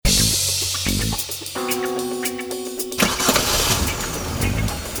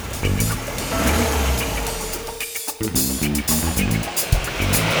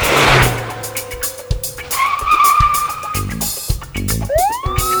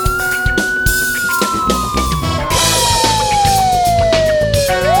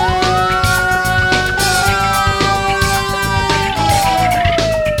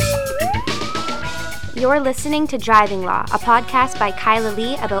You're listening to Driving Law, a podcast by Kyla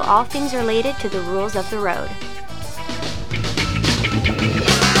Lee about all things related to the rules of the road.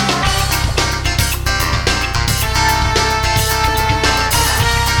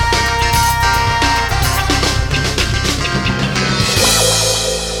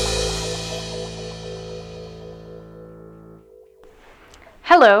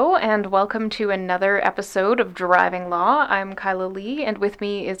 Hello, and welcome to another episode of Driving Law. I'm Kyla Lee, and with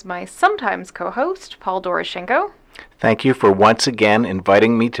me is my sometimes co-host, Paul Doroshenko. Thank you for once again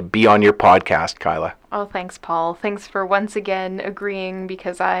inviting me to be on your podcast, Kyla. Oh, thanks, Paul. Thanks for once again agreeing,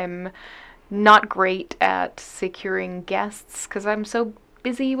 because I'm not great at securing guests, because I'm so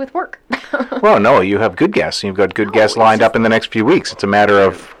busy with work. Well, no, you have good guests. You've got good guests lined up in the next few weeks. It's a matter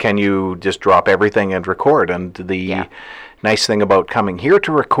of, can you just drop everything and record? And the nice thing about coming here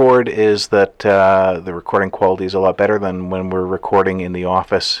to record is that the recording quality is a lot better than when we're recording in the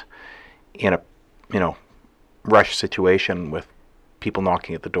office in a, rush situation with people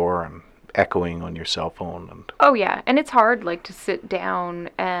knocking at the door and echoing on your cell phone. And oh yeah, and it's hard to sit down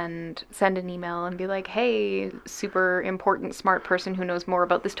and send an email and be like, hey, super important smart person who knows more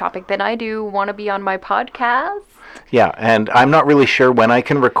about this topic than I do, want to be on my podcast? Yeah, and I'm not really sure when I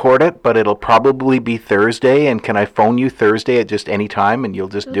can record it, but it'll probably be Thursday, and can I phone you Thursday at just any time and you'll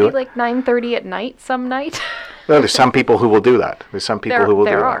just do it? It'll be 9:30 at night some night. No, there's some people who will do that. There's some people who will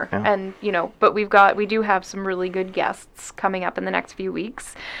do that. There are. Yeah. And, but we do have some really good guests coming up in the next few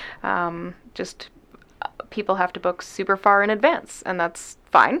weeks. Just people have to book super far in advance, and that's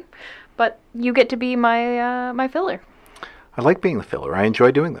fine. But you get to be my filler. I like being the filler. I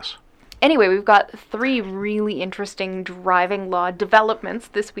enjoy doing this. Anyway, we've got 3 really interesting driving law developments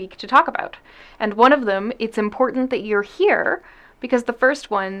this week to talk about. And one of them, it's important that you're here, because the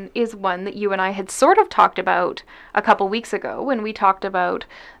first one is one that you and I had sort of talked about a couple weeks ago when we talked about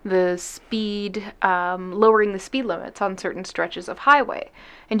the speed, lowering the speed limits on certain stretches of highway.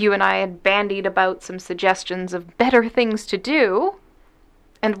 And you and I had bandied about some suggestions of better things to do,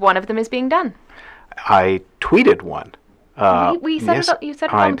 and one of them is being done. I tweeted one. You said it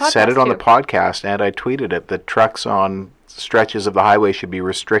on the podcast. I said it on too. the podcast, and I tweeted it, that trucks on stretches of the highway should be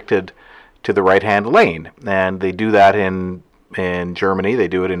restricted to the right-hand lane. And they do that in Germany, they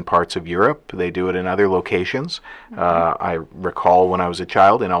do it in parts of Europe, they do it in other locations. Mm-hmm. I recall when I was a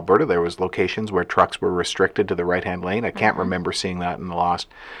child in Alberta, there was locations where trucks were restricted to the right-hand lane. I can't remember seeing that in the last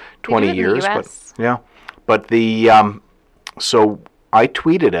 20 years. But so I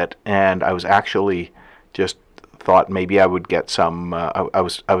tweeted it, and I was actually just thought maybe I would get some, I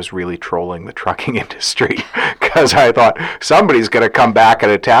was really trolling the trucking industry, because I thought somebody's going to come back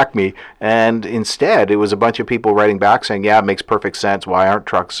and attack me, and instead it was a bunch of people writing back saying, yeah, it makes perfect sense, why aren't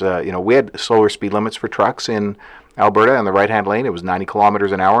trucks, we had slower speed limits for trucks in Alberta in the right-hand lane. It was 90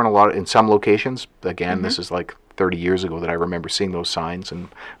 kilometers an hour in some locations. Again, This is 30 years ago that I remember seeing those signs, and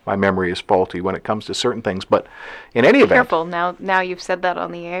my memory is faulty when it comes to certain things, but in any event... Be careful, now you've said that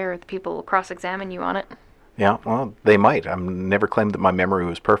on the air, the people will cross-examine you on it. Yeah, well, they might. I've never claimed that my memory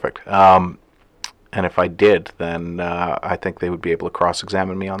was perfect. And if I did, then I think they would be able to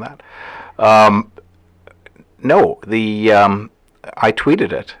cross-examine me on that. I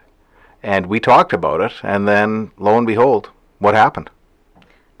tweeted it, and we talked about it, and then, lo and behold, what happened?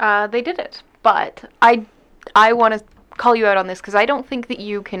 They did it, but I want to call you out on this, because I don't think that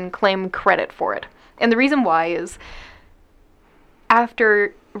you can claim credit for it. And the reason why is,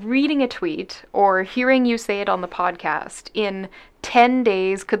 after reading a tweet or hearing you say it on the podcast, in 10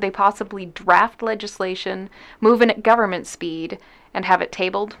 days, could they possibly draft legislation, move in at government speed, and have it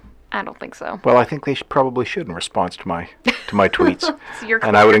tabled? I don't think so. Well, I think they probably should in response to my tweets. So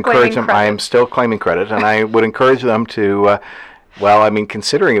and I would encourage them. I am still claiming credit, and I would encourage them to.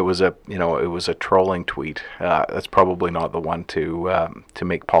 Considering it was a trolling tweet, that's probably not the one to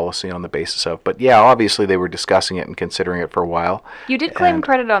make policy on the basis of. But yeah, obviously they were discussing it and considering it for a while. You did claim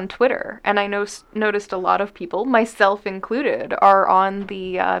credit on Twitter, and I noticed a lot of people, myself included, are on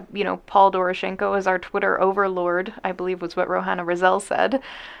the Paul Doroshenko is our Twitter overlord, I believe was what Rohanna Rizal said.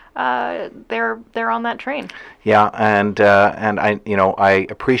 They're on that train. Yeah, and I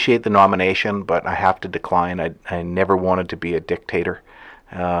appreciate the nomination, but I have to decline. I never wanted to be a dictator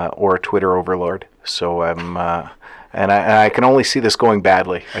or a Twitter overlord. So I'm and I can only see this going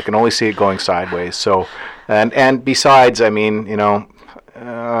badly. I can only see it going sideways. So and besides, I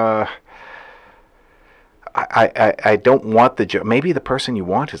don't want the job. Maybe the person you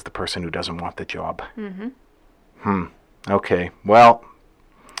want is the person who doesn't want the job. Mm-hmm. Okay. Well,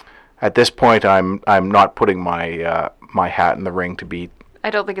 at this point, I'm not putting my hat in the ring to be I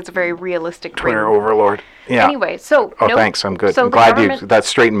don't think it's a very realistic Twitter dream. overlord. Yeah. Anyway, so... Oh, nope. thanks. I'm good. So I'm the glad government- that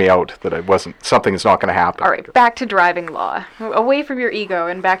straightened me out, that I wasn't, something's not going to happen. All right, back to driving law. Away from your ego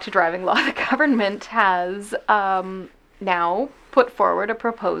and back to driving law. The government has now put forward a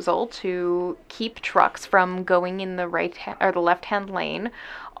proposal to keep trucks from going in the the left-hand lane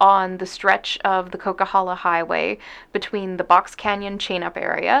on the stretch of the Coquihalla Highway between the Box Canyon chain-up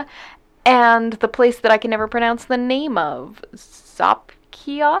area and the place that I can never pronounce the name of,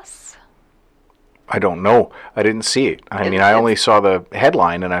 Zapkios? I don't know. I didn't see it. I mean, I only saw the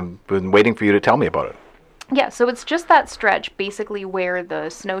headline, and I've been waiting for you to tell me about it. Yeah, so it's just that stretch, basically where the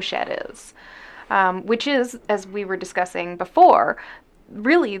snow shed is, which is, as we were discussing before,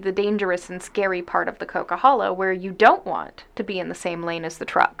 really the dangerous and scary part of the Coquihalla, where you don't want to be in the same lane as the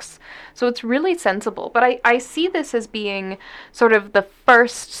trucks. So it's really sensible. But I see this as being sort of the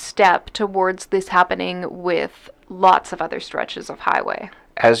first step towards this happening with lots of other stretches of highway.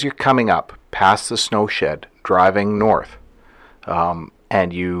 As you're coming up past the snow shed, driving north,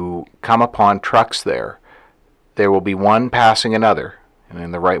 and you come upon trucks there will be one passing another,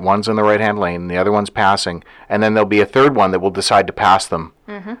 and then one's in the right-hand lane, and the other one's passing, and then there'll be a third one that will decide to pass them,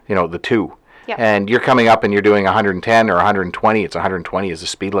 the two. Yep. And you're coming up and you're doing 110 or 120, it's 120 is the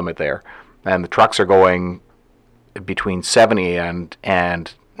speed limit there, and the trucks are going between 70 and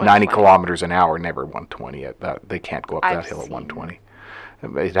 90 kilometers an hour, never 120. They can't go up that hill at 120.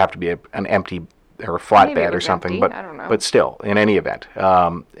 It'd have to be an empty or a flatbed or something, empty. I don't know. But still, in any event,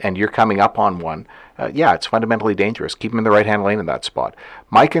 and you're coming up on one, it's fundamentally dangerous. Keep them in the right-hand lane in that spot.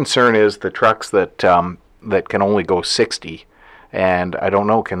 My concern is the trucks that can only go 60, and I don't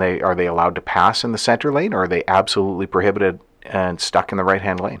know, are they allowed to pass in the center lane, or are they absolutely prohibited and stuck in the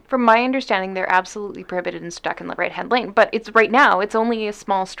right-hand lane? From my understanding, they're absolutely prohibited and stuck in the right-hand lane. But right now, it's only a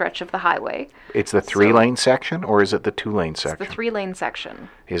small stretch of the highway. It's the 3-lane section, or is it the 2-lane section? It's the 3-lane section.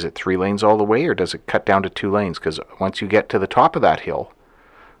 Is it 3 lanes all the way, or does it cut down to 2 lanes? Because once you get to the top of that hill...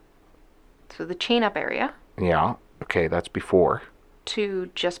 So the chain-up area. Yeah, okay, that's before.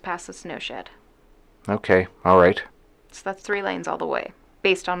 To just past the snow shed. Okay, all right. So that's 3 lanes all the way,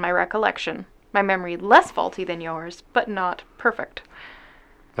 based on my recollection. My memory less faulty than yours, but not perfect.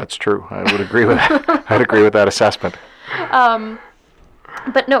 That's true. I would agree with that. I'd agree with that assessment.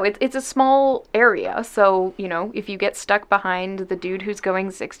 But no, it's a small area, so, if you get stuck behind the dude who's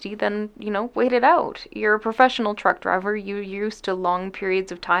going 60, then, wait it out. You're a professional truck driver. You're used to long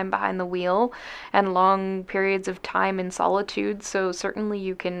periods of time behind the wheel and long periods of time in solitude, so certainly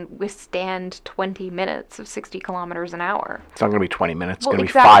you can withstand 20 minutes of 60 kilometers an hour. It's not going to be 20 minutes. It's Well, going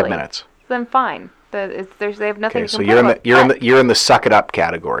to be 5 exactly. minutes. Then fine. They have nothing Okay, to so complain about. you're in the suck it up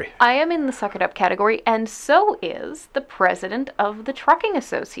category. I am in the suck it up category, and so is the president of the Trucking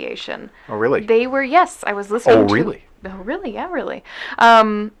Association. Oh, really? Yes, I was listening Oh, to... really? Oh, really? Yeah, really.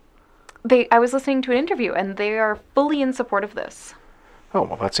 I was listening to an interview, and they are fully in support of this. Oh,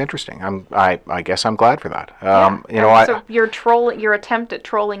 well, that's interesting. I guess I'm glad for that. So your attempt at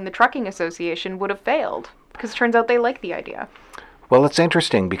trolling the Trucking Association would have failed, because it turns out they like the idea. Well, it's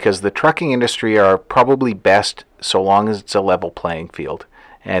interesting because the trucking industry are probably best so long as it's a level playing field.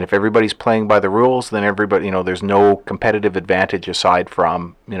 And if everybody's playing by the rules, then everybody, there's no competitive advantage aside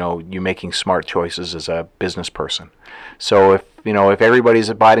from, you making smart choices as a business person. So if everybody's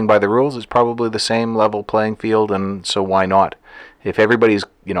abiding by the rules, it's probably the same level playing field, and so why not? If everybody's,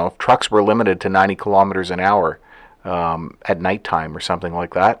 if trucks were limited to 90 kilometers an hour at nighttime or something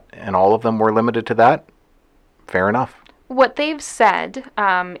like that, and all of them were limited to that, fair enough. What they've said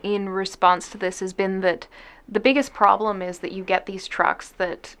in response to this has been that the biggest problem is that you get these trucks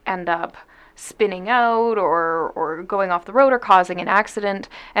that end up spinning out or going off the road or causing an accident,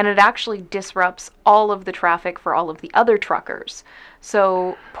 and it actually disrupts all of the traffic for all of the other truckers.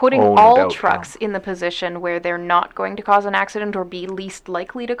 So putting all trucks in the position where they're not going to cause an accident or be least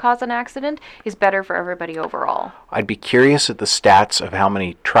likely to cause an accident is better for everybody overall. I'd be curious at the stats of how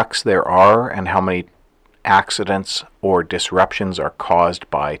many trucks there are and how many accidents or disruptions are caused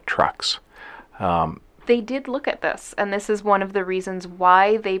by trucks. They did look at this, and this is one of the reasons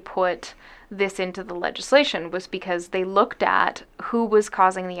why they put this into the legislation, was because they looked at who was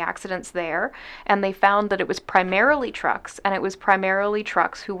causing the accidents there, and they found that it was primarily trucks, and it was primarily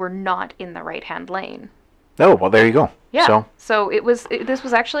trucks who were not in the right-hand lane. Oh, well, there you go. Yeah. So this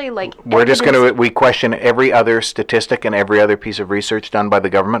was actually like... We question every other statistic and every other piece of research done by the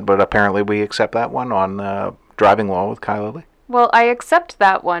government, but apparently we accept that one on driving law with Kyle Lilly. Well, I accept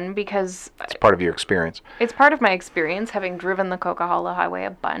that one because It's part of your experience. it's part of my experience, having driven the Coquihalla Highway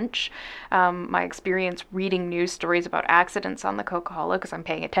a bunch. My experience reading news stories about accidents on the Coquihalla, because I'm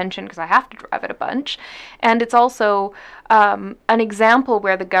paying attention because I have to drive it a bunch. And it's also an example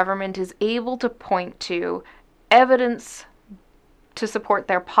where the government is able to point to evidence to support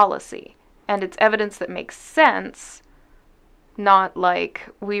their policy. And it's evidence that makes sense, not like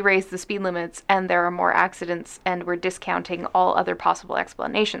we raise the speed limits and there are more accidents and we're discounting all other possible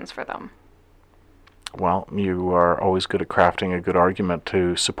explanations for them. Well, you are always good at crafting a good argument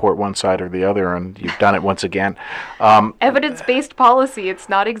to support one side or the other, and you've done it once again. Evidence-based policy, it's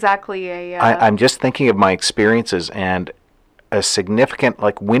not exactly a... I'm just thinking of my experiences, and a significant,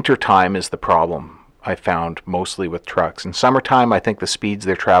 like wintertime is the problem I found mostly with trucks. In summertime, I think the speeds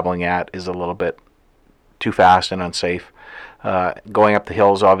they're traveling at is a little bit too fast and unsafe. Going up the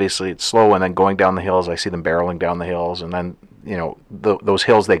hills, obviously, it's slow, and then going down the hills, I see them barreling down the hills, and then, those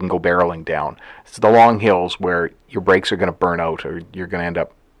hills they can go barreling down. It's the long hills where your brakes are going to burn out, or you're going to end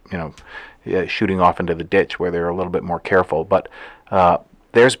up, shooting off into the ditch where they're a little bit more careful. But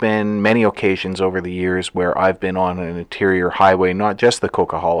there's been many occasions over the years where I've been on an interior highway, not just the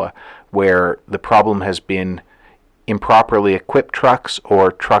Coquihalla, where the problem has been improperly equipped trucks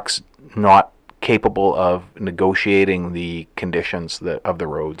or trucks not capable of negotiating the conditions of the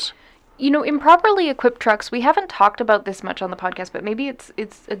roads. Improperly equipped trucks, we haven't talked about this much on the podcast, but maybe it's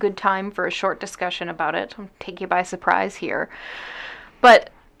a good time for a short discussion about it. I'll take you by surprise here.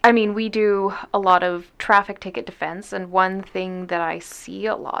 But, we do a lot of traffic ticket defense, and one thing that I see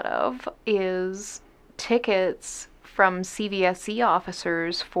a lot of is tickets from CVSC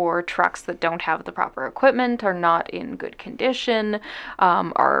officers for trucks that don't have the proper equipment, are not in good condition,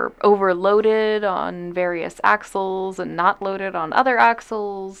 are overloaded on various axles and not loaded on other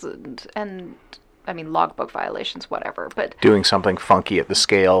axles, and logbook violations, whatever. But doing something funky at the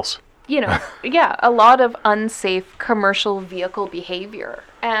scales. Yeah, a lot of unsafe commercial vehicle behavior.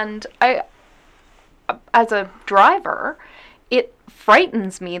 And I, as a driver, it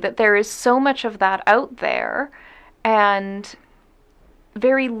frightens me that there is so much of that out there, and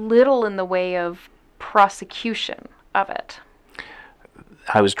very little in the way of prosecution of it.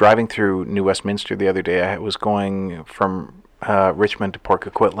 I was driving through New Westminster the other day. I was going from Richmond to Port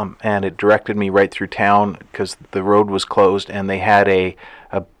Coquitlam, and it directed me right through town because the road was closed, and they had a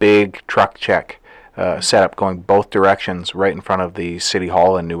big truck check set up going both directions right in front of the City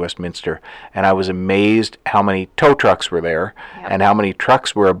Hall in New Westminster. And I was amazed how many tow trucks were there, and how many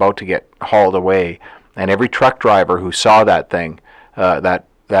trucks were about to get hauled away. And every truck driver who saw that thing,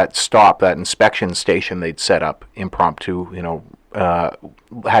 that stop, that inspection station they'd set up impromptu,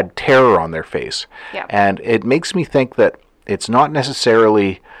 had terror on their face. Yeah. And it makes me think that it's not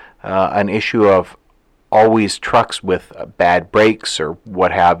necessarily an issue of always trucks with bad brakes or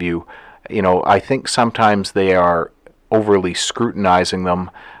what have you. I think sometimes they are overly scrutinizing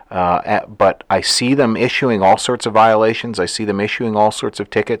them. But I see them issuing all sorts of violations. I see them issuing all sorts of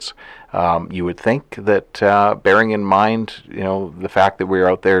tickets. You would think that, bearing in mind, the fact that we're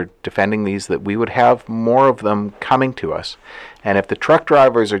out there defending these, that we would have more of them coming to us. And if the truck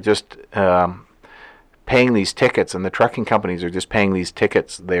drivers are just paying these tickets, and the trucking companies are just paying these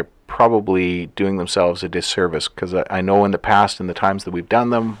tickets, they're probably doing themselves a disservice. Because I know in the past, in the times that we've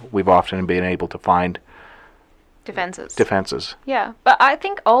done them, we've often been able to find defenses. Yeah, but I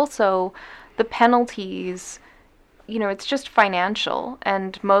think also the penalties, it's just financial,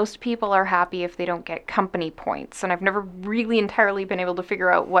 and most people are happy if they don't get company points. And I've never really entirely been able to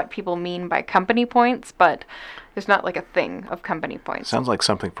figure out what people mean by company points, but there's not like a thing of company points. Sounds like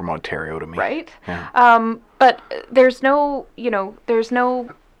something from Ontario to me. Right? Yeah. But there's no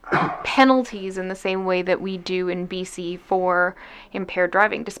penalties in the same way that we do in BC for impaired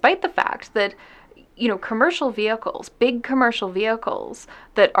driving, despite the fact that commercial vehicles, big commercial vehicles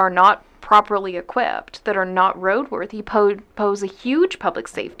that are not properly equipped, that are not roadworthy, pose a huge public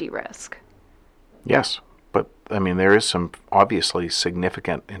safety risk. Yes, but there is some obviously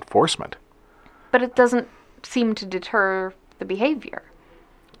significant enforcement. But it doesn't seem to deter the behavior.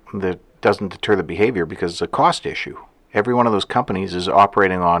 That doesn't deter the behavior because it's a cost issue. Every one of those companies is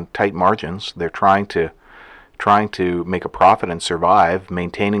operating on tight margins. They're trying to make a profit and survive.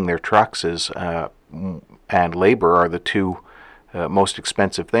 Maintaining their trucks and labor are the two most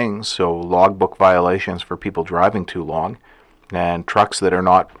expensive things. So logbook violations for people driving too long, and trucks that are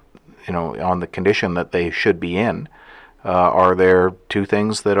not, on the condition that they should be in, are there two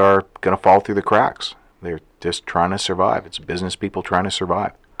things that are going to fall through the cracks. They're just trying to survive. It's business people trying to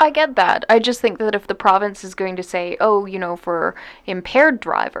survive. I get that. I just think that if the province is going to say, oh, for impaired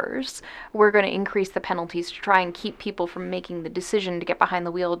drivers, we're going to increase the penalties to try and keep people from making the decision to get behind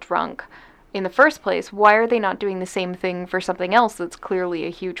the wheel drunk in the first place, why are they not doing the same thing for something else that's clearly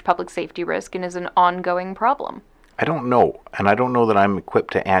a huge public safety risk and is an ongoing problem? I don't know, and I don't know that I'm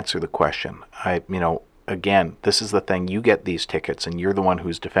equipped to answer the question. Again, this is the thing, you get these tickets and you're the one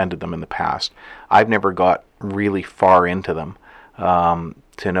who's defended them in the past. I've never got really far into them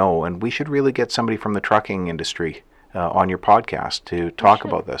to know, and we should really get somebody from the trucking industry on your podcast to talk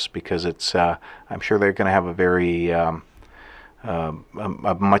about this, because it's I'm sure they're going to have a very a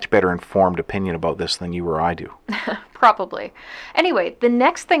much better informed opinion about this than you or I do. Probably. Anyway, the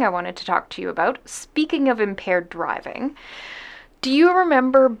next thing I wanted to talk to you about, speaking of impaired driving, do you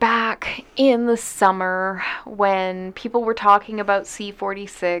remember back in the summer when people were talking about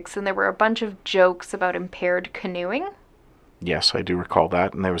C-46 and there were a bunch of jokes about impaired canoeing? Yes, I do recall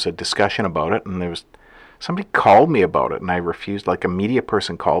that, and there was a discussion about it, and somebody called me about it, and I refused, like a media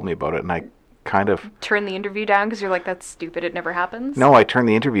person called me about it, and I kind of turn the interview down because you're like, that's stupid, it never happens? No, I turned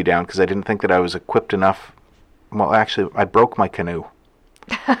the interview down because I didn't think that I was equipped enough. Well, actually, I broke my canoe.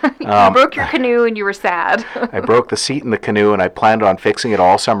 You broke your canoe and you were sad. I broke the seat in the canoe, and I planned on fixing it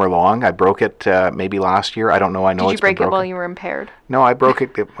all summer long. I broke it maybe last year. I don't know. Did you break it while you were impaired? No, I broke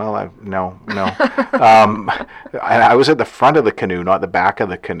it. Well, no. I was at the front of the canoe, not the back of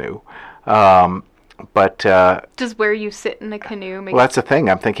the canoe. But does where you sit in a canoe make? Well, that's the thing.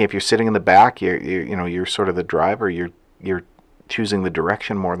 I'm thinking if you're sitting in the back, you're sort of the driver. You're choosing the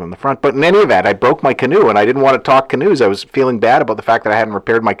direction more than the front. But in any event, I broke my canoe, and I didn't want to talk canoes. I was feeling bad about the fact that I hadn't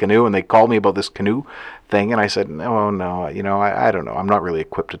repaired my canoe, and they called me about this canoe thing, and I said, no, I don't know. I'm not really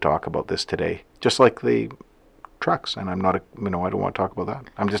equipped to talk about this today. Just like the trucks, and I'm not, I don't want to talk about that.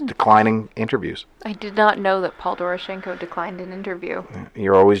 I'm just declining interviews. I did not know that Paul Doroshenko declined an interview.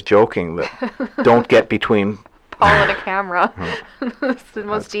 You're always joking that don't get between Paul and a camera. It's the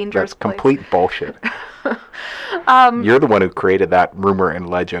most dangerous place. That's complete bullshit. You're the one who created that rumor and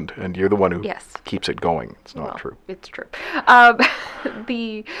legend, and you're the one who keeps it going. It's not true. It's true.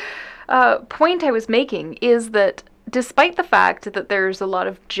 The point I was making is that despite the fact that there's a lot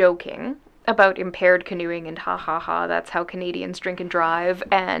of joking about impaired canoeing and that's how Canadians drink and drive,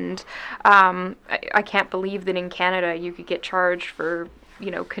 and I can't believe that in Canada you could get charged for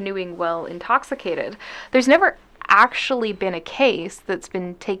canoeing while intoxicated. There's never actually been a case that's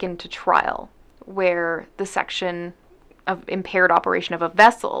been taken to trial where the section of impaired operation of a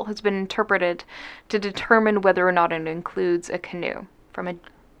vessel has been interpreted to determine whether or not it includes a canoe from a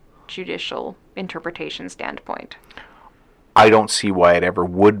judicial interpretation standpoint. I don't see why it ever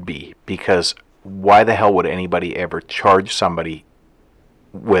would be, because why the hell would anybody ever charge somebody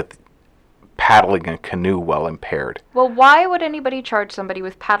with paddling a canoe while impaired? Well, why would anybody charge somebody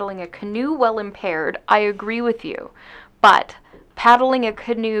with paddling a canoe while impaired? I agree with you. But paddling a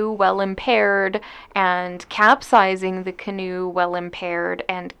canoe while impaired and capsizing the canoe while impaired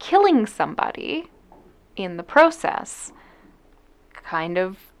and killing somebody in the process kind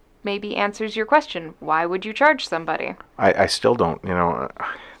of maybe answers your question. Why would you charge somebody? I still don't,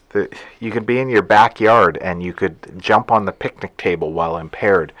 you could be in your backyard and you could jump on the picnic table while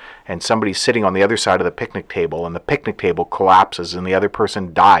impaired, and somebody's sitting on the other side of the picnic table and the picnic table collapses and the other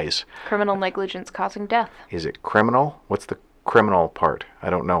person dies. Criminal negligence causing death. Is it criminal? What's the criminal part?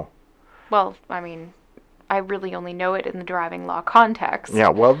 I don't know. Well, I mean, I really only know it in the driving law context. Yeah,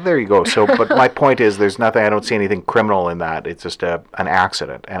 well, there you go. So, but my point is, I don't see anything criminal in that. It's just an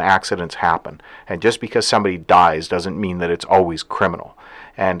accident, and accidents happen. And just because somebody dies doesn't mean that it's always criminal.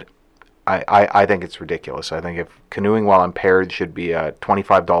 And I think it's ridiculous. I think if canoeing while impaired should be a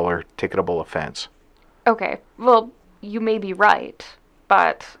 $25 ticketable offense. Okay, well, you may be right,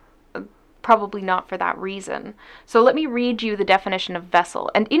 but probably not for that reason. So let me read you the definition of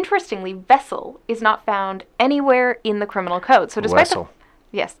vessel. And interestingly, vessel is not found anywhere in the criminal code. So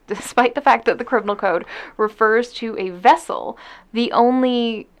despite the fact that the criminal code refers to a vessel, the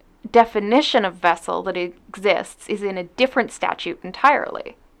only definition of vessel that exists is in a different statute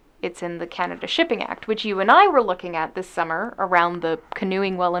entirely. It's in the Canada Shipping Act, which you and I were looking at this summer around the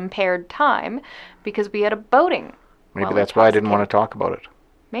canoeing while impaired time because we had a boating. Maybe that's why I didn't want to talk about it.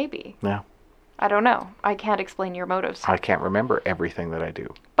 Maybe. Yeah. I don't know. I can't explain your motives. I can't remember everything that I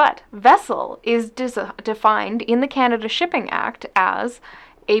do. But vessel is defined in the Canada Shipping Act as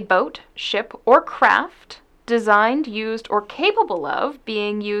a boat, ship, or craft designed, used, or capable of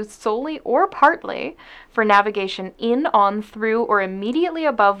being used solely or partly for navigation in, on, through, or immediately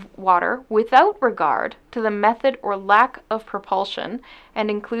above water without regard to the method or lack of propulsion, and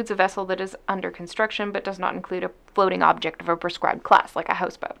includes a vessel that is under construction but does not include a floating object of a prescribed class, like a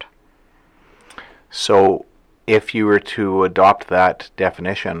houseboat. So if you were to adopt that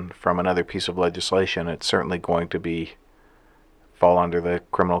definition from another piece of legislation, it's certainly going to fall under the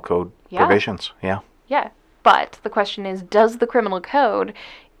criminal code provisions. Yeah. Yeah. But the question is, does the criminal code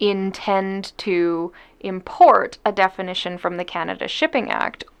intend to import a definition from the Canada Shipping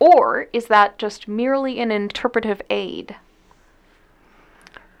Act, or is that just merely an interpretive aid?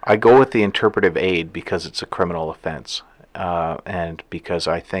 I go with the interpretive aid because it's a criminal offense. And because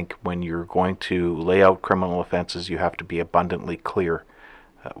I think when you're going to lay out criminal offenses, you have to be abundantly clear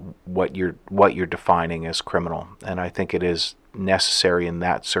what you're defining as criminal. And I think it is necessary in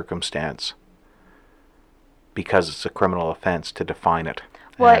that circumstance, because it's a criminal offense, to define it.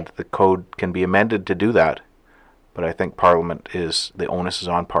 And the code can be amended to do that, but I think the onus is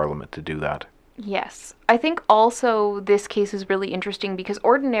on Parliament to do that. Yes. I think also this case is really interesting because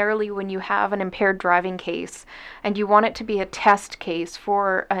ordinarily when you have an impaired driving case and you want it to be a test case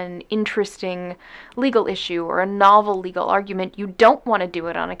for an interesting legal issue or a novel legal argument, you don't want to do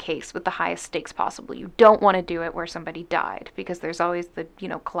it on a case with the highest stakes possible. You don't want to do it where somebody died, because there's always the,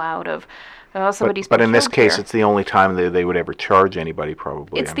 cloud of, somebody's been But in this killed case, here. it's the only time they would ever charge anybody,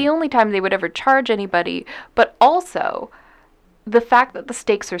 probably. It's the only time they would ever charge anybody, but also the fact that the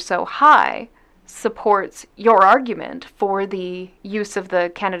stakes are so high supports your argument for the use of the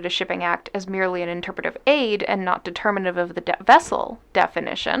Canada Shipping Act as merely an interpretive aid and not determinative of the vessel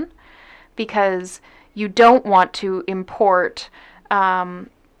definition, because you don't want to import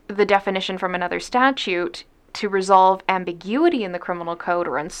the definition from another statute to resolve ambiguity in the criminal code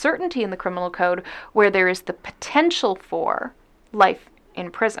or uncertainty in the criminal code where there is the potential for life in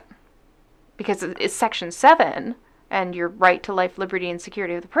prison. Because it's Section 7, and your right to life, liberty, and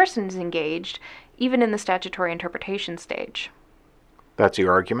security of the person is engaged, even in the statutory interpretation stage. That's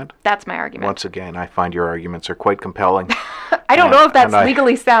your argument? That's my argument. Once again, I find your arguments are quite compelling. I don't know if that's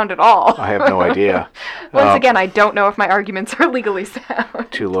legally sound at all. I have no idea. Once again, I don't know if my arguments are legally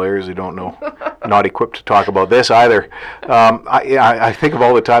sound. Two lawyers who don't know, not equipped to talk about this either. I think of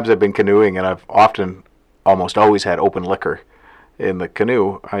all the times I've been canoeing, and I've almost always had open liquor in the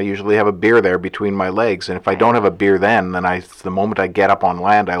canoe. I usually have a beer there between my legs, and if I don't have a beer then the moment I get up on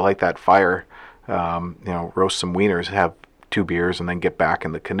land, I light that fire, roast some wieners, have 2 beers, and then get back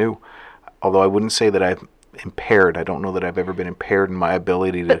in the canoe. Although I wouldn't say that I'm impaired. I don't know that I've ever been impaired in my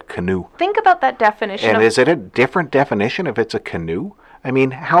ability to canoe. Think about that definition. And is it a different definition if it's a canoe? I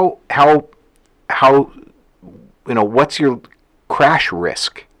mean, how what's your crash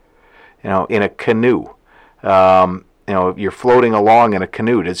risk? In a canoe. If you're floating along in a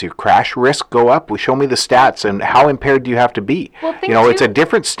canoe, does your crash risk go up? Well, show me the stats, and how impaired do you have to be? Well, it's a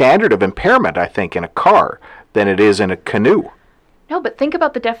different standard of impairment, I think, in a car than it is in a canoe. No, but think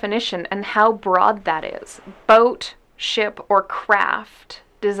about the definition and how broad that is. Boat, ship, or craft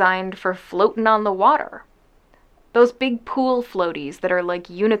designed for floating on the water. Those big pool floaties that are like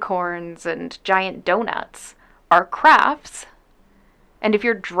unicorns and giant donuts are crafts. And if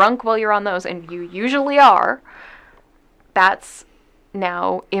you're drunk while you're on those, and you usually are, that's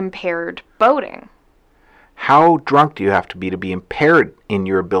now impaired boating. How drunk do you have to be impaired in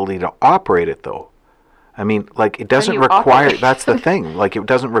your ability to operate it, though? I mean, it doesn't require... That's the thing. It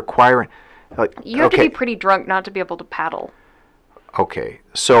doesn't require... You have to be pretty drunk not to be able to paddle. Okay.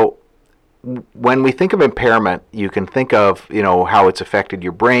 So when we think of impairment, you can think of, how it's affected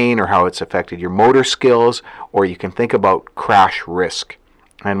your brain or how it's affected your motor skills, or you can think about crash risk.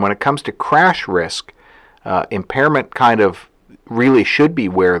 And when it comes to crash risk, impairment kind of really should be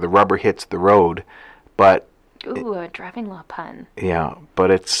where the rubber hits the road, but... Ooh, a driving law pun. Yeah,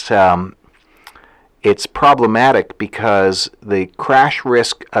 but it's problematic because the crash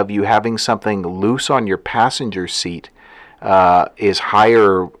risk of you having something loose on your passenger seat is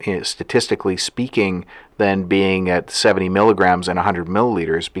higher, statistically speaking, than being at 70 milligrams and 100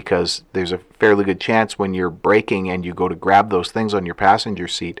 milliliters, because there's a fairly good chance when you're braking and you go to grab those things on your passenger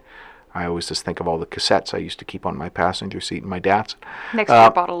seat. I always just think of all the cassettes I used to keep on my passenger seat in my Datsun. Next to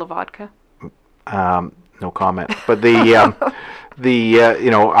a bottle of vodka. No comment. But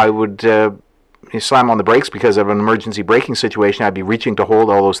I would slam on the brakes because of an emergency braking situation. I'd be reaching to hold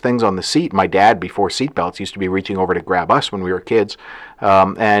all those things on the seat. My dad, before seatbelts, used to be reaching over to grab us when we were kids.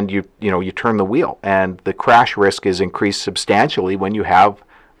 And you turn the wheel, and the crash risk is increased substantially when you have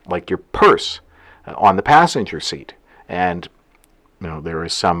your purse on the passenger seat. And there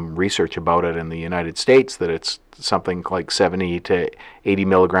is some research about it in the United States that it's something like 70 to 80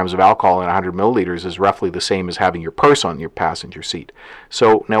 milligrams of alcohol in 100 milliliters is roughly the same as having your purse on your passenger seat.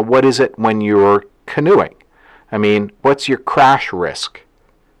 So now what is it when you're canoeing? I mean, what's your crash risk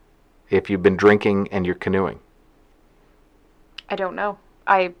if you've been drinking and you're canoeing? I don't know.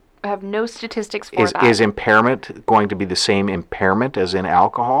 I have no statistics for that. Is impairment going to be the same impairment as in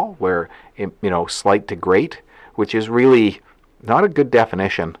alcohol, where, slight to great, which is really not a good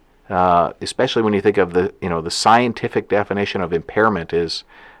definition, especially when you think of the scientific definition of impairment is,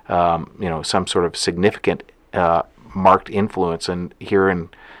 some sort of significant marked influence. And here in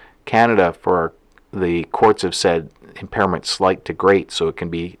Canada, the courts have said impairment slight to great, so it can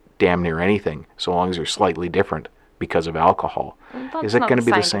be damn near anything, so long as you're slightly different because of alcohol. Is it going to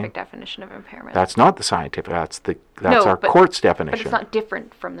be the same? That's not the scientific definition of impairment. That's not the scientific. That's our court's definition. But it's not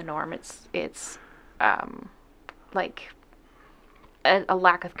different from the norm. It's like a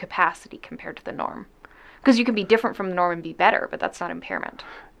lack of capacity compared to the norm. Because you can be different from the norm and be better, but that's not impairment.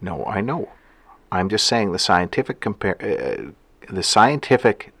 No, I know. I'm just saying the scientific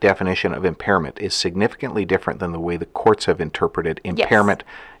definition of impairment is significantly different than the way the courts have interpreted impairment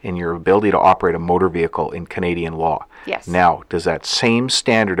in your ability to operate a motor vehicle in Canadian law. Yes. Now, does that same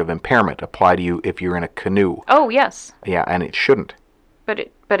standard of impairment apply to you if you're in a canoe? Oh, yes. Yeah, and it shouldn't. But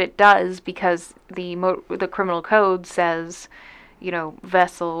it does, because the criminal code says,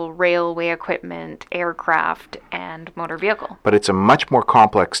 vessel, railway equipment, aircraft, and motor vehicle. But it's a much more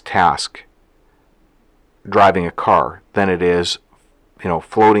complex task driving a car than it is,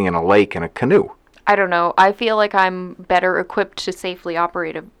 floating in a lake in a canoe. I don't know. I feel like I'm better equipped to safely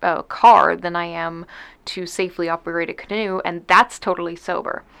operate a car than I am to safely operate a canoe, and that's totally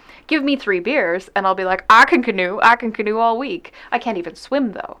sober. Give me 3 beers, and I'll be like, I can canoe all week. I can't even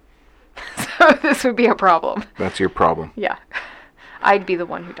swim, though. So this would be a problem. That's your problem. Yeah. I'd be the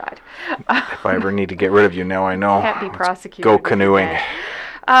one who died. If I ever need to get rid of you, now I know. Can't be prosecuted. Go canoeing.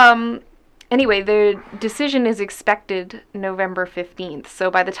 Anyway, the decision is expected November 15th. So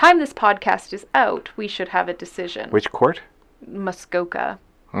by the time this podcast is out, we should have a decision. Which court? Muskoka.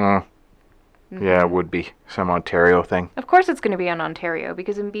 Yeah, it would be some Ontario thing. Of course it's going to be in Ontario,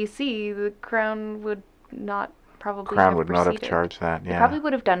 because in BC, the Crown would not probably have proceeded. Charged that, yeah. They probably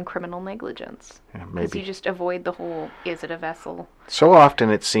would have done criminal negligence. Yeah, maybe. Because you just avoid the whole, is it a vessel? So often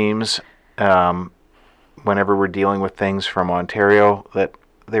it seems, whenever we're dealing with things from Ontario, that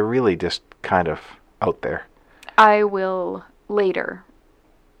they're really just kind of out there. I will later,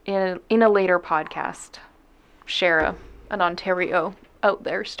 in a later podcast, share an Ontario out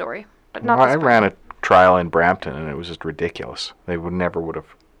there story. But not I ran a trial in Brampton, and it was just ridiculous. They never would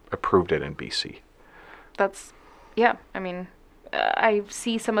have approved it in BC. I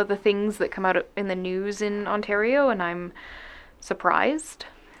see some of the things that come out in the news in Ontario, and I'm surprised.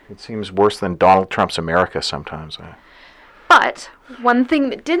 It seems worse than Donald Trump's America sometimes. But one thing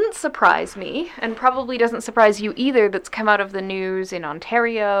that didn't surprise me, and probably doesn't surprise you either, that's come out of the news in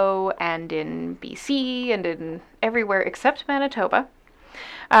Ontario and in BC and in everywhere except Manitoba,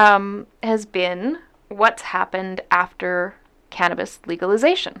 has been what's happened after cannabis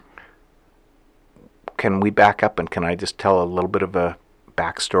legalization. Can we back up, and can I just tell a little bit of a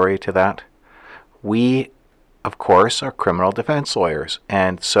backstory to that? We, of course, are criminal defense lawyers,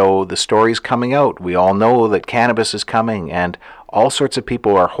 and so the story's coming out. We all know that cannabis is coming, and all sorts of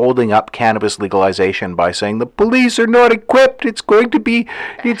people are holding up cannabis legalization by saying the police are not equipped. It's going to be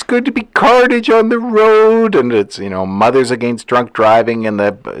carnage on the road, and it's Mothers Against Drunk Driving and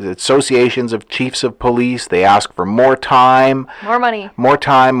the associations of chiefs of police. They ask for more time, more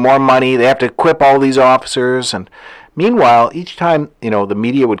time, more money. They have to equip all these officers, and meanwhile, each time the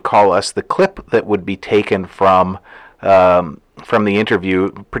media would call us, the clip that would be taken from the interview,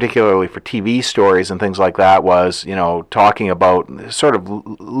 particularly for TV stories and things like that, was talking about sort of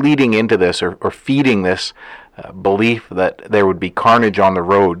leading into this or feeding this belief that there would be carnage on the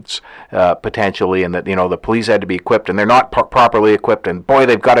roads potentially, and that the police had to be equipped, and they're not properly equipped, and boy,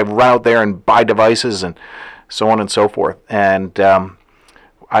 they've got to run out there and buy devices and so on and so forth. And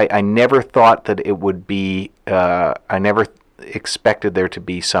I never thought that it would be, I never expected there to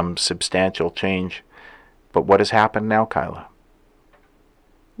be some substantial change. But what has happened now, Kyla?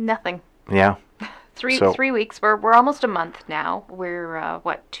 Nothing. Yeah. 3 weeks. We're almost a month now. We're,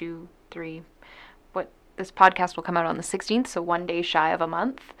 2, 3, this podcast will come out on the 16th, so 1 day shy of a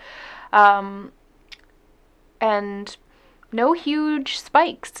month. And no huge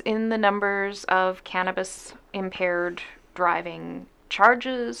spikes in the numbers of cannabis impaired driving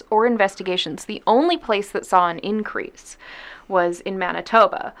charges or investigations. The only place that saw an increase was in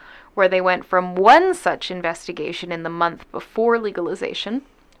Manitoba, where they went from 1 such investigation in the month before legalization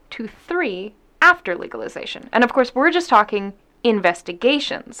to 3 after legalization. And of course, we're just talking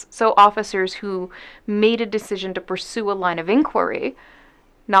investigations. So officers who made a decision to pursue a line of inquiry,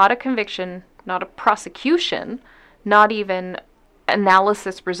 not a conviction, not a prosecution, not even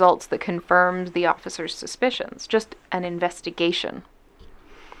analysis results that confirmed the officer's suspicions, just an investigation.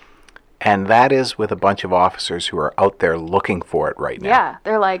 And that is with a bunch of officers who are out there looking for it right now. Yeah,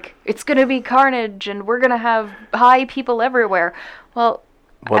 they're like, it's going to be carnage and we're going to have high people everywhere. Well,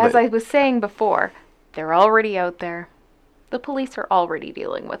 as I was saying before, they're already out there. The police are already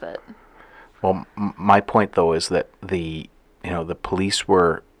dealing with it. Well, my point, though, is that the police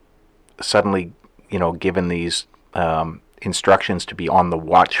were suddenly, given these instructions to be on the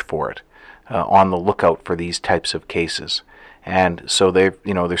watch for it, on the lookout for these types of cases. And so they're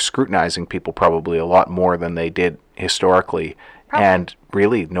scrutinizing people probably a lot more than they did historically, and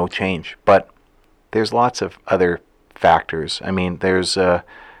really no change. But there's lots of other factors. I mean, there's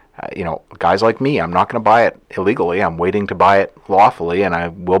guys like me. I'm not going to buy it illegally. I'm waiting to buy it lawfully, and I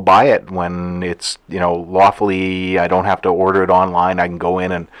will buy it when it's lawfully. I don't have to order it online. I can go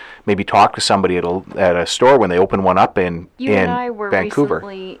in and maybe talk to somebody at a store when they open one up in Vancouver. You and I were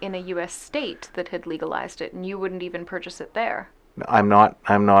recently in a U.S. state that had legalized it, and you wouldn't even purchase it there. I'm not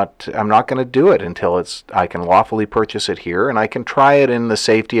going to do it until I can lawfully purchase it here, and I can try it in the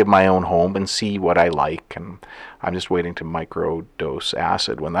safety of my own home and see what I like. And I'm just waiting to microdose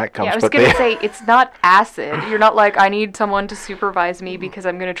acid when that comes. Yeah, I was going to say, it's not acid. You're not like, I need someone to supervise me because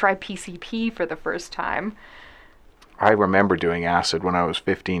I'm going to try PCP for the first time. I remember doing acid when I was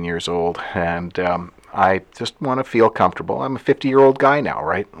 15 years old, and I just want to feel comfortable. I'm a 50-year-old guy now,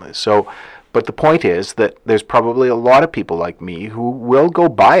 right? So, but the point is that there's probably a lot of people like me who will go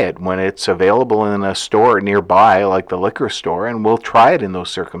buy it when it's available in a store nearby, like the liquor store, and we'll try it in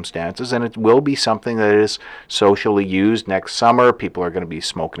those circumstances, and it will be something that is socially used next summer. People are going to be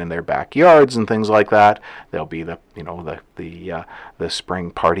smoking in their backyards and things like that. There'll be the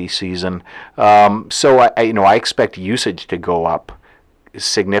spring party season. So I expect usage to go up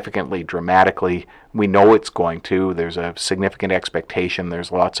significantly, dramatically. We know it's going to. There's a significant expectation.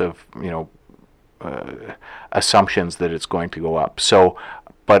 There's lots of assumptions that it's going to go up. So,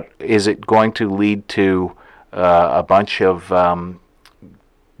 but is it going to lead to a bunch of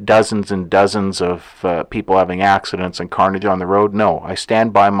dozens and dozens of people having accidents and carnage on the road? No. I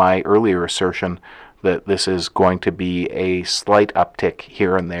stand by my earlier assertion that this is going to be a slight uptick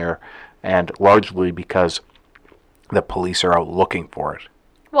here and there, and largely because the police are out looking for it.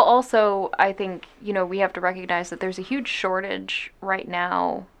 Well, also, I think, we have to recognize that there's a huge shortage right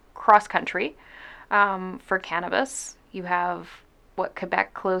now cross-country for cannabis. You have,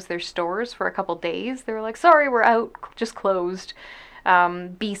 Quebec closed their stores for a couple days. They were like, sorry, we're out, just closed.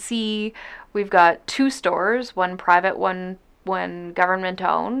 BC, we've got 2 stores, one private, one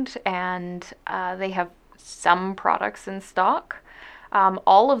government-owned, and they have some products in stock.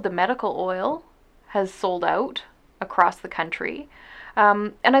 All of the medical oil has sold out across the country.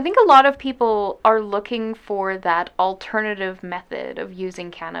 And I think a lot of people are looking for that alternative method of using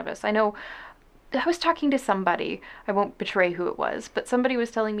cannabis. I know I was talking to somebody, I won't betray who it was, but somebody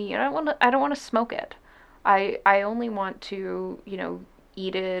was telling me, I don't want to smoke it. I only want to,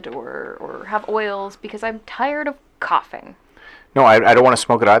 eat it or have oils because I'm tired of coughing. No, I don't want to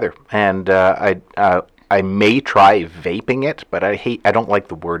smoke it either. And I may try vaping it, but I don't like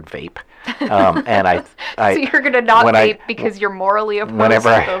the word vape. And so you're going to not vape because you're morally opposed to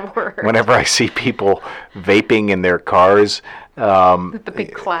the word. Whenever I see people vaping in their cars, with the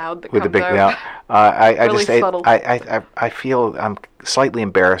big cloud that with comes the big, out. I feel I'm slightly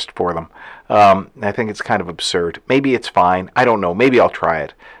embarrassed for them. I think it's kind of absurd. Maybe it's fine. I don't know. Maybe I'll try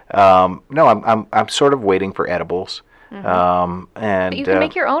it. No, I'm sort of waiting for edibles. Mm-hmm. But you can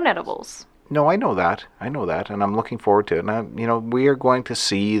make your own edibles. No, I know that, and I'm looking forward to it. And we are going to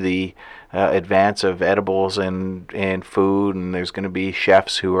see the advance of edibles and food, and there's going to be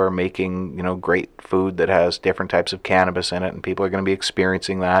chefs who are making great food that has different types of cannabis in it, and people are going to be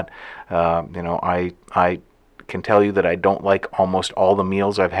experiencing that. I can tell you that I don't like almost all the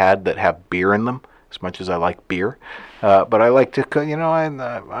meals I've had that have beer in them, as much as I like beer. But I like to, you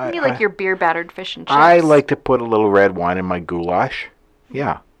like your beer battered fish and chips. I like to put a little red wine in my goulash.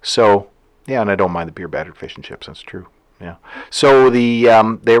 Yeah. So. Yeah, and I don't mind the beer battered fish and chips. That's true. Yeah. So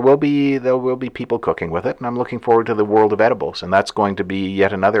there will be people cooking with it, and I'm looking forward to the world of edibles, and that's going to be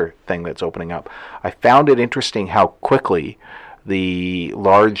yet another thing that's opening up. I found it interesting how quickly the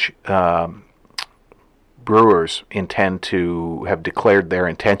large brewers have declared their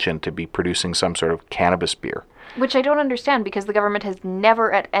intention to be producing some sort of cannabis beer. Which I don't understand, because the government has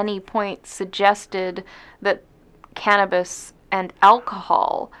never at any point suggested that cannabis and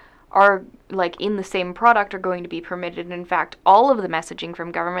alcohol are, like, in the same product, are going to be permitted. In fact, all of the messaging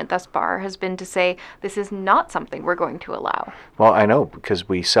from government thus far has been to say this is not something we're going to allow. Well, I know, because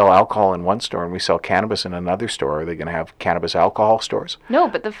we sell alcohol in one store and we sell cannabis in another store. Are they going to have cannabis alcohol stores? No,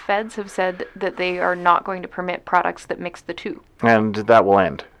 but the feds have said that they are not going to permit products that mix the two. And that will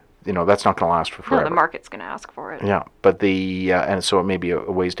end. That's not going to last for forever. No, the market's going to ask for it. Yeah, but and so it may be a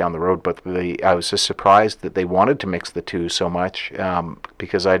ways down the road, but I was just surprised that they wanted to mix the two so much,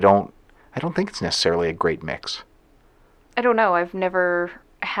 because I don't think it's necessarily a great mix. I don't know. I've never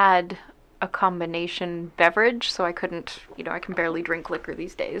had a combination beverage, so I couldn't, I can barely drink liquor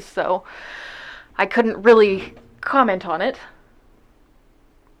these days, so I couldn't really comment on it.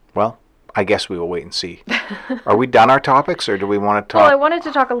 Well, I guess we will wait and see. Are we done our topics, or do we want to talk? Well, I wanted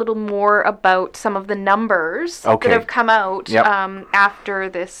to talk a little more about some of the numbers that have come out after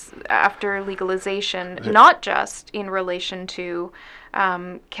legalization, not just in relation to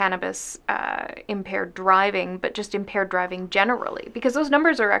cannabis impaired driving, but just impaired driving generally, because those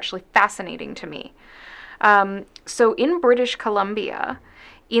numbers are actually fascinating to me. So in British Columbia,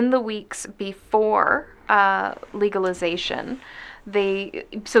 in the weeks before legalization,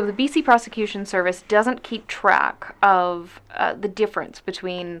 so the BC Prosecution Service doesn't keep track of the difference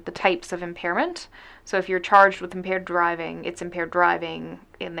between the types of impairment. So if you're charged with impaired driving, it's impaired driving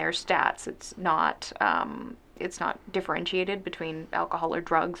in their stats. It's not differentiated between alcohol or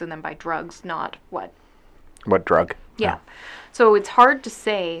drugs, and then by drugs, not what drug. Yeah. So it's hard to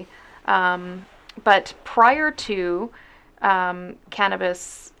say, but prior to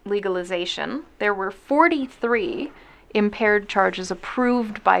cannabis legalization, there were 43 impaired charges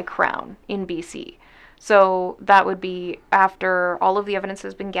approved by Crown in BC. So that would be after all of the evidence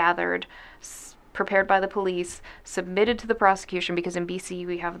has been gathered, prepared by the police, submitted to the prosecution, because in BC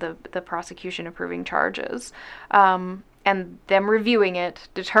we have the prosecution approving charges, and them reviewing it,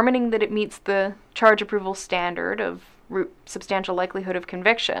 determining that it meets the charge approval standard of substantial likelihood of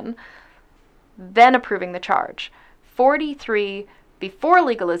conviction, then approving the charge. 43 before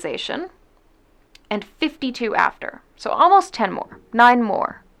legalization, and 52 after. So almost 10 more, 9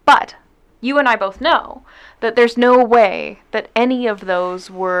 more. But you and I both know that there's no way that any of those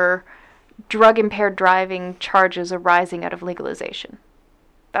were drug-impaired driving charges arising out of legalization.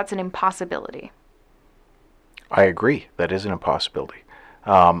 That's an impossibility. I agree. That is an impossibility.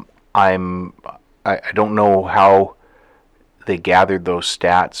 I don't know how they gathered those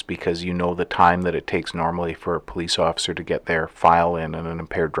stats, because the time that it takes normally for a police officer to get their file in an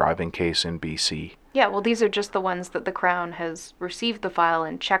impaired driving case in BC. Yeah, well, these are just the ones that the Crown has received the file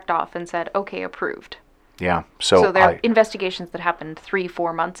and checked off and said, okay, approved. Yeah. So they're investigations that happened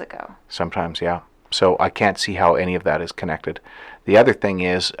 3-4 months ago. Sometimes, yeah. So I can't see how any of that is connected. The other thing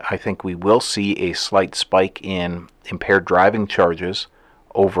is, I think we will see a slight spike in impaired driving charges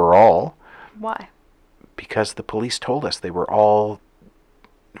overall. Why? Because the police told us they were all,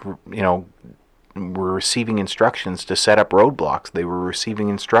 were receiving instructions to set up roadblocks. They were receiving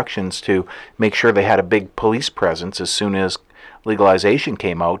instructions to make sure they had a big police presence as soon as legalization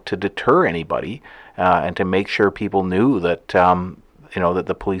came out, to deter anybody, and to make sure people knew that that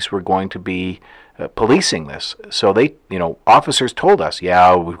the police were going to be policing this. So they, officers told us,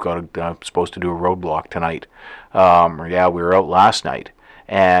 we've got supposed to do a roadblock tonight, or we were out last night,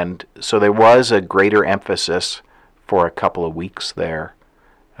 and so there was a greater emphasis for a couple of weeks there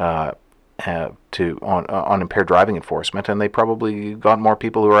on impaired driving enforcement, and they probably got more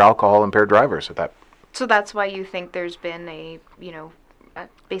people who are alcohol impaired drivers at that. So that's why you think there's been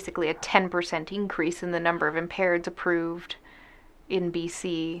basically a 10% increase in the number of impaireds approved in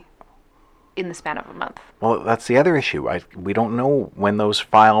BC in the span of a month. Well, that's the other issue. We don't know when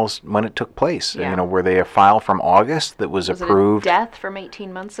it took place. Yeah. Were they a file from August that was approved? Was it a death from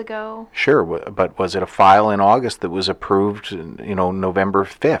 18 months ago? Sure, but was it a file in August that was approved, November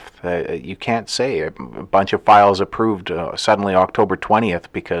 5th? You can't say. A bunch of files approved suddenly October 20th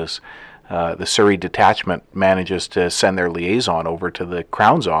because the Surrey detachment manages to send their liaison over to the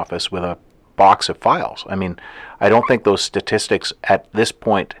Crown's office with a box of files. I mean, I don't think those statistics at this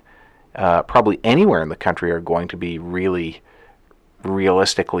point probably anywhere in the country are going to be really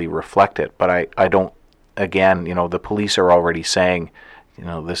realistically reflected. But I don't. Again, the police are already saying,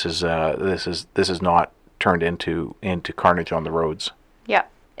 this is not turned into carnage on the roads. Yeah,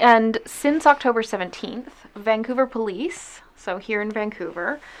 and since October 17th, Vancouver Police, so here in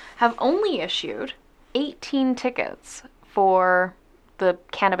Vancouver, have only issued 18 tickets for the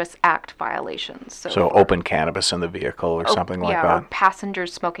Cannabis Act violations. So open cannabis in the vehicle or something like yeah, that. or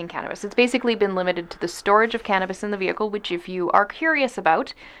passengers smoking cannabis. It's basically been limited to the storage of cannabis in the vehicle, which if you are curious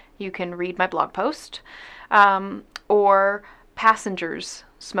about, you can read my blog post, or passengers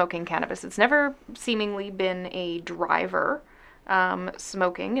smoking cannabis. It's never seemingly been a driver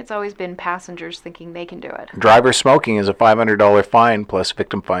smoking. It's always been passengers thinking they can do it. Driver smoking is a $500 fine plus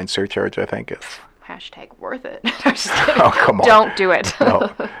victim fine surcharge, I think. Hashtag worth it. I'm just kidding. Oh, come on. Don't do it.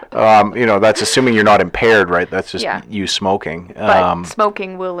 No. That's assuming you're not impaired, right? That's just you smoking. But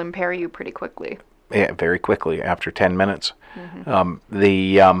smoking will impair you pretty quickly. Yeah, very quickly, after 10 minutes.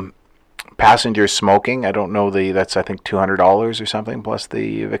 The passengers smoking, I don't know, that's I think $200 or something, plus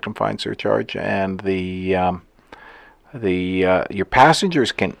the victim fine surcharge. And your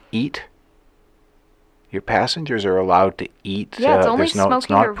passengers can eat. Your passengers are allowed to eat. Yeah, it's only smoking it's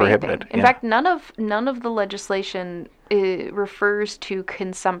not or prohibited. vaping. In fact, none of the legislation refers to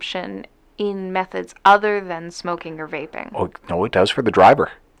consumption in methods other than smoking or vaping. Oh no, it does for the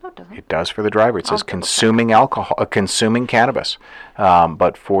driver. No, it doesn't. It does for the driver. It says consuming alcohol, consuming cannabis.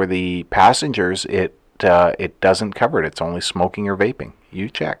 But for the passengers, it doesn't cover it. It's only smoking or vaping. You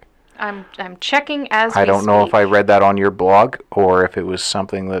check. I'm checking as I we don't know speak. if I read that on your blog or if it was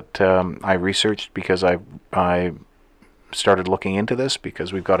something that I researched because I started looking into this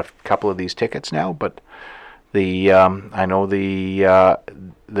because we've got a couple of these tickets now. But I know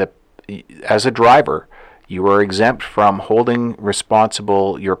as a driver, you are exempt from holding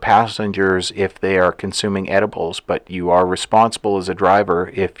responsible your passengers if they are consuming edibles, but you are responsible as a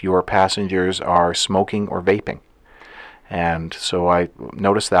driver if your passengers are smoking or vaping. And so I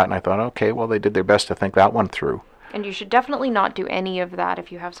noticed that and I thought, okay, well, they did their best to think that one through. And you should definitely not do any of that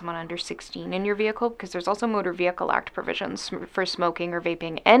if you have someone under 16 in your vehicle, because there's also Motor Vehicle Act provisions for smoking or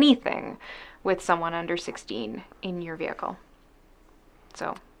vaping anything with someone under 16 in your vehicle.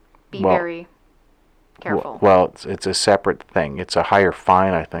 So be very careful. Well, it's a separate thing. It's a higher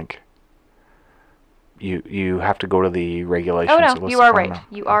fine, I think. You have to go to the regulations. Oh, no, you are right.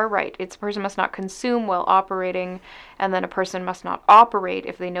 You are right. It's a person must not consume while operating, and then a person must not operate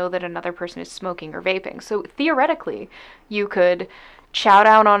if they know that another person is smoking or vaping. So theoretically, you could chow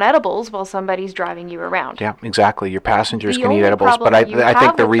down on edibles while somebody's driving you around. Yeah, exactly. Your passengers The can eat only edibles, but problem you I think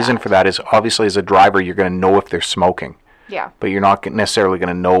have the with reason that- for that is obviously as a driver, you're going to know if they're smoking. Yeah. But you're not necessarily going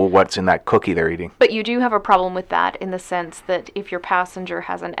to know what's in that cookie they're eating. But you do have a problem with that in the sense that if your passenger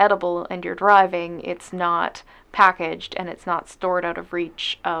has an edible and you're driving, it's not packaged and it's not stored out of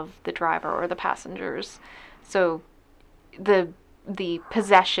reach of the driver or the passengers. So the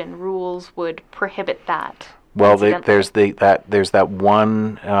possession rules would prohibit that. Well, there's that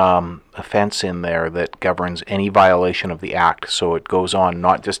one offense in there that governs any violation of the act. So it goes on,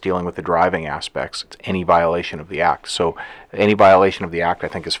 not just dealing with the driving aspects. It's any violation of the act. So any violation of the act, I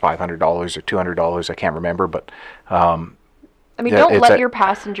think, is $500 or $200. I can't remember, but I mean, don't let your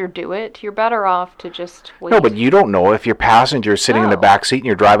passenger do it. You're better off to just wait. No, but you don't know if your passenger's sitting in the back seat and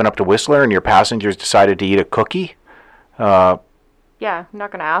you're driving up to Whistler and your passenger's decided to eat a cookie. Yeah, I'm not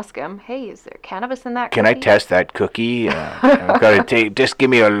going to ask him, hey, is there cannabis in that Can cookie? I test that cookie? I've got to just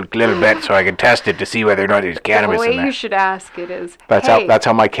give me a little bit so I can test it to see whether or not there's cannabis The in way there. you should ask it is, That's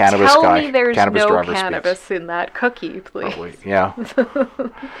how my cannabis tell guy, me there's cannabis no driver cannabis speaks. in that cookie, please. Oh, wait, yeah.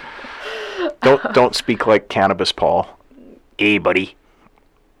 Don't speak like Cannabis Paul. Hey, buddy.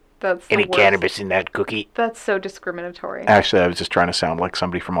 That's the Any worst. cannabis in that cookie? That's so discriminatory. Actually, I was just trying to sound like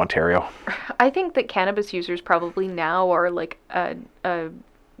somebody from Ontario. I think that cannabis users probably now are like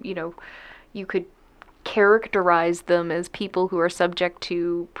you could characterize them as people who are subject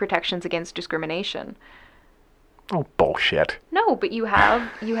to protections against discrimination. Oh, bullshit. No, but you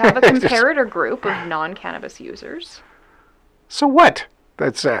have a comparator group of non-cannabis users. So what?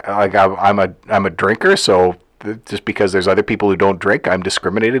 That's like I'm a drinker, so just because there's other people who don't drink, I'm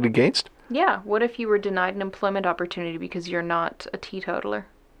discriminated against? Yeah, what if you were denied an employment opportunity because you're not a teetotaler?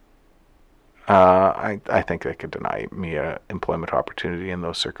 I think they could deny me an employment opportunity in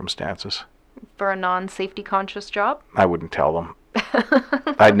those circumstances. For a non-safety conscious job? I wouldn't tell them.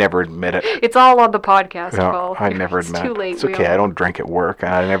 I'd never admit it. It's all on the podcast, No, Paul. I'd never It's admit too it. late. It's okay. I don't drink at work.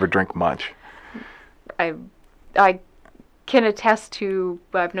 I never drink much. I can attest to,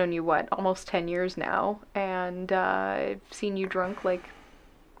 I've known you, almost 10 years now, and I've seen you drunk, like,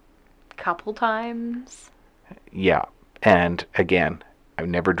 a couple times. Yeah, and again, I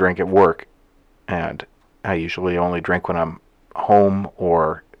never drink at work, and I usually only drink when I'm home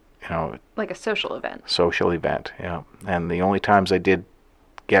or, Like a social event. social event, yeah. And the only times I did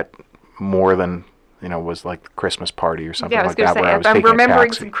get more than, was like the Christmas party or something Yeah, I was like going that to where I say, was I'm taking a remembering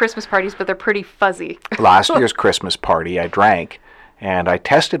taxi. some Christmas parties, but they're pretty fuzzy. Last year's Christmas party, I drank, And I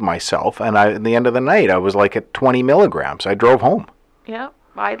tested myself, and at the end of the night, I was like at 20 milligrams. I drove home. Yeah.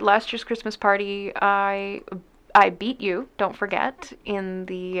 Last year's Christmas party, I beat you, don't forget, in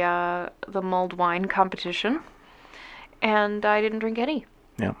the mulled wine competition. And I didn't drink any.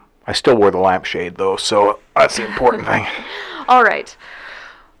 Yeah. I still wore the lampshade, though, so that's the important thing. All right.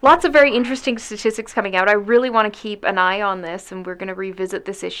 Lots of very interesting statistics coming out. I really want to keep an eye on this, and we're going to revisit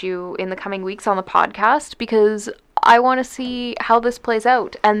this issue in the coming weeks on the podcast, because I want to see how this plays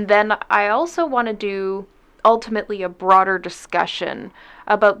out. And then I also want to do, ultimately, a broader discussion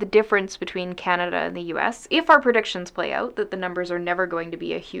about the difference between Canada and the US, if our predictions play out, that the numbers are never going to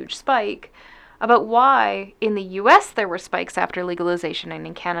be a huge spike, about why in the US there were spikes after legalization and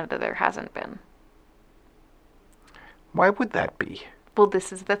in Canada there hasn't been. Why would that be? Well,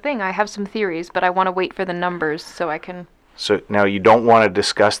 this is the thing. I have some theories, but I want to wait for the numbers so I can... So now you don't want to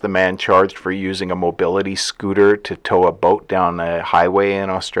discuss the man charged for using a mobility scooter to tow a boat down a highway in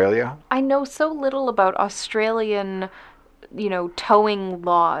Australia? I know so little about Australian, towing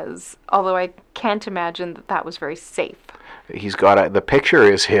laws, although I can't imagine that that was very safe. He's got the picture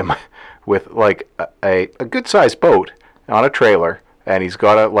is him with like a good-sized boat on a trailer, and he's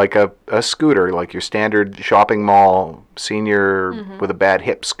got a scooter, like your standard shopping mall senior with a bad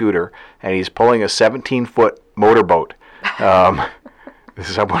hip scooter, and he's pulling a 17-foot motorboat. This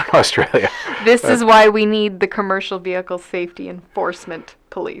is somewhere in Australia. This is why we need the Commercial Vehicle Safety Enforcement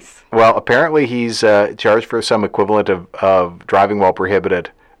Police. Well, apparently he's charged for some equivalent of driving while prohibited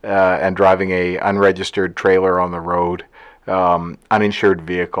and driving a unregistered trailer on the road, uninsured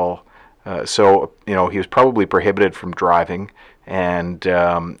vehicle. So he was probably prohibited from driving, and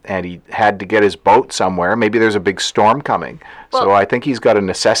he had to get his boat somewhere. Maybe there's a big storm coming. Well, so I think he's got a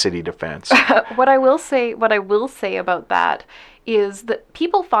necessity defense. What I will say about that is that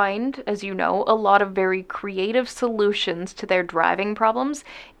people find, as you know, a lot of very creative solutions to their driving problems.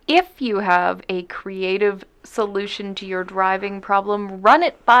 If you have a creative solution to your driving problem, run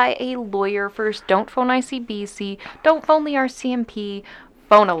it by a lawyer first. Don't phone ICBC. Don't phone the RCMP.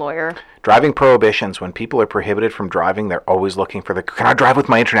 Phone a lawyer. Driving prohibitions, when people are prohibited from driving, they're always looking for can I drive with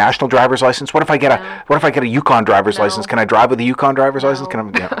my international driver's license? What if I get a Yukon driver's license? Can I drive with a Yukon driver's license?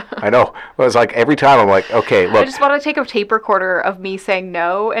 I know. Well, it's like every time I'm like, okay, look. I just want to take a tape recorder of me saying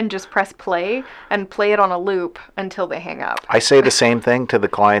no and just press play and play it on a loop until they hang up. I say the same thing to the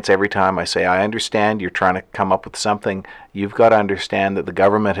clients every time. I say, I understand you're trying to come up with something. You've got to understand that the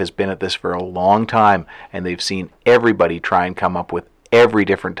government has been at this for a long time, and they've seen everybody try and come up with every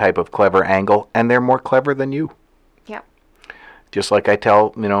different type of clever angle, and they're more clever than you. Yeah. Just like I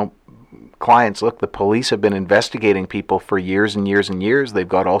tell, clients, look, the police have been investigating people for years and years and years. They've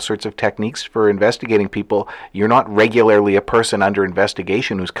got all sorts of techniques for investigating people. You're not regularly a person under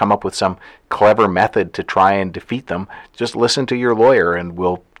investigation who's come up with some clever method to try and defeat them. Just listen to your lawyer, and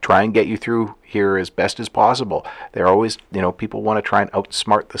we'll try and get you through here as best as possible. They're always, people want to try and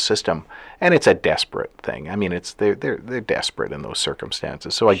outsmart the system, and it's a desperate thing. I mean, they're desperate in those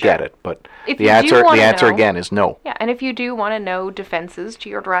circumstances. So I get it, but the answer again is no. Yeah, and if you do want to know defenses to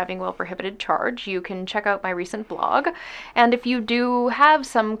your driving while prohibited charge, you can check out my recent blog. And if you do have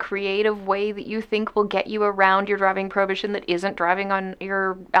some creative way that you think will get you around your driving prohibition that isn't driving on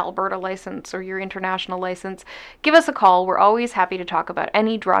your Alberta license or your international license, give us a call. We're always happy to talk about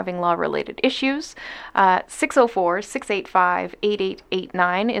any driving law related issues.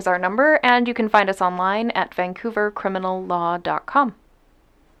 604-685-8889 is our number, and you can find us online at vancouvercriminallaw.com.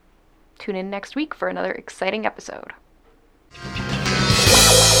 Tune in next week for another exciting episode.